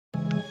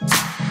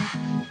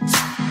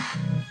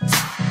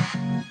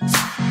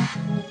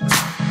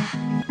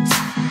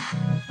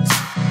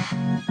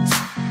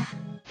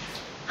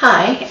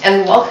Hi,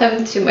 and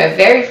welcome to my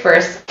very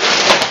first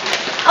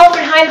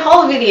Albert Heijn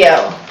haul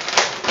video.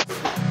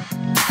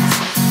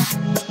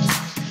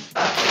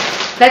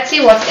 Let's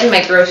see what's in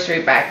my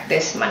grocery bag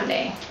this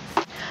Monday.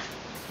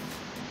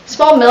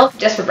 Small milk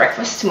just for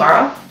breakfast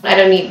tomorrow. I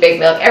don't need big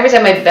milk. Every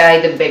time I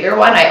buy the bigger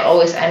one, I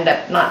always end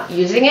up not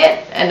using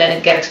it and then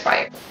it gets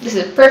expired. This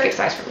is a perfect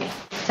size for me.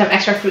 Some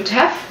extra fruit to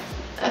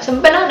have.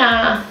 Some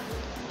banana.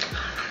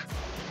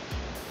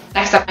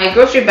 Next up, my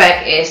grocery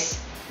bag is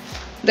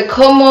the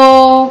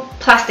Como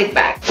plastic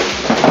bag.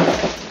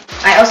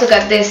 I also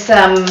got this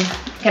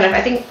kind of, I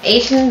think,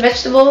 Asian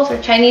vegetables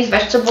or Chinese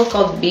vegetable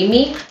called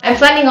bimi. I'm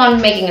planning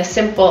on making a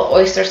simple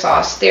oyster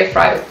sauce, stir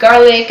fry with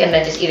garlic, and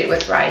then just eat it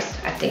with rice.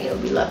 I think it'll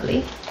be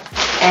lovely.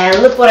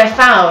 And look what I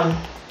found.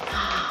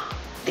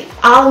 The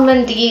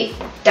almondy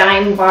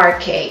dime bar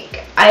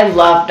cake. I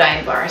love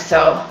dime bar,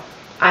 so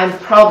I'm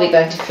probably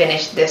going to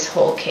finish this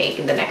whole cake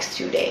in the next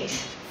 2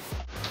 days.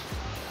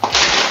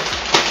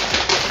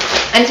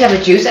 I need to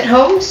have a juice at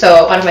home,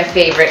 so one of my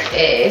favorite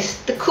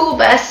is the Cool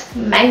Best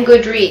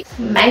Mango Dream.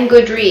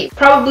 Mango Dream.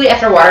 Probably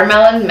after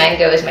watermelon,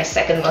 mango is my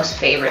second most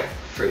favorite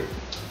fruit.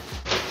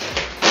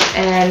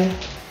 And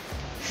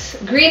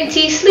green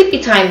tea,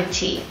 sleepy time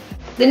tea.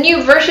 The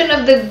new version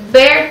of the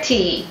bear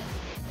tea.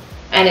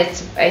 And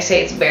I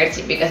say it's bear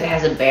tea because it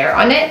has a bear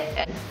on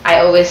it. I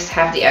always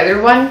have the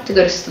other one to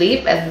go to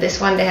sleep, and this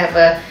one they have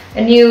a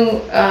new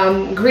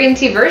green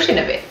tea version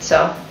of it.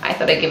 So I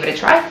thought I'd give it a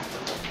try.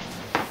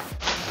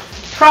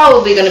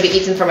 Probably going to be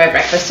eaten for my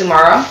breakfast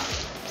tomorrow.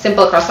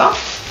 Simple croissant.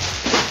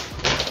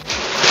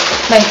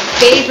 My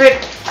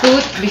favorite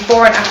food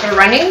before and after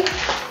running,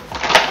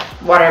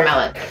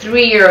 watermelon.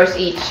 €3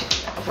 each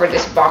for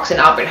this box in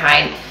Albert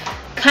Heijn.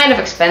 Kind of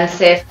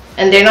expensive,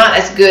 and they're not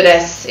as good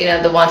as, you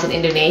know, the ones in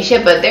Indonesia,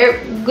 but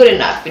they're good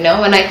enough, you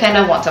know, and I kind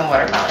of want some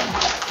watermelon.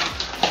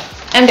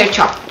 And they're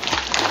chopped.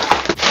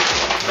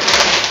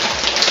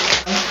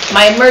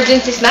 My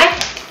emergency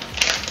snack,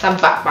 some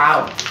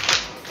bakpao.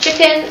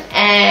 Chicken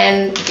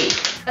and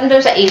beef.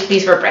 Sometimes I eat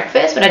these for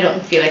breakfast, but I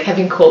don't feel like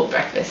having cold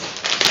breakfast.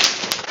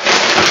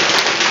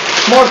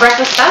 More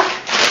breakfast stuff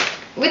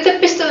with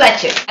the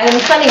pistolacci. And I'm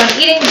planning on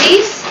eating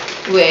these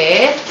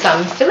with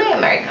some filet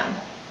American.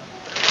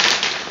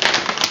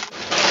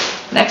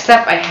 Next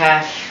up, I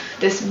have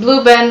this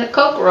Blue Band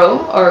Coke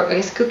Rome, or I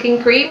guess cooking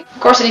cream.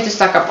 Of course, I need to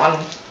stock up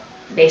on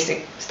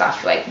basic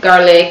stuff like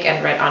garlic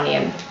and red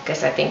onion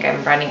because I think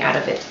I'm running out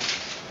of it.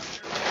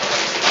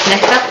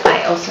 Next up,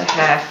 I also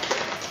have,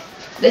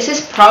 this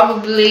is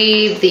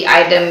probably the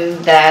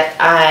item that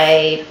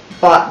I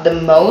bought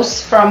the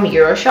most from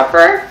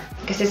Euroshopper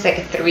because it's like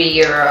a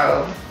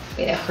 €3,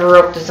 you know,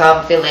 Heroic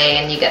dissolved filet,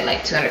 and you get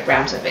like 200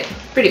 grams of it.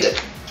 Pretty good.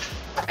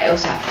 I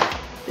also have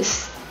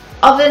this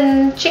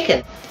oven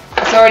chicken.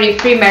 It's already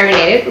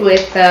pre-marinated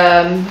with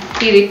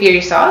piri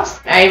piri sauce.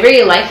 I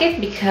really like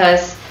it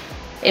because,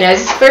 you know,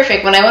 it's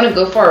perfect when I want to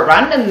go for a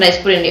run, and then I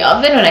just put it in the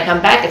oven. When I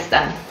come back, it's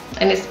done,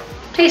 and it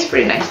tastes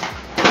pretty nice.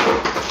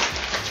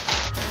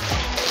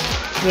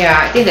 Yeah,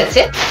 I think that's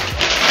it.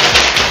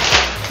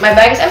 My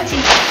bag is empty.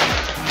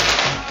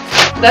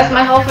 That's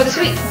my haul for this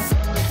week.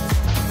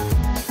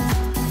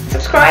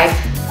 Subscribe,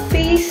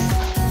 please.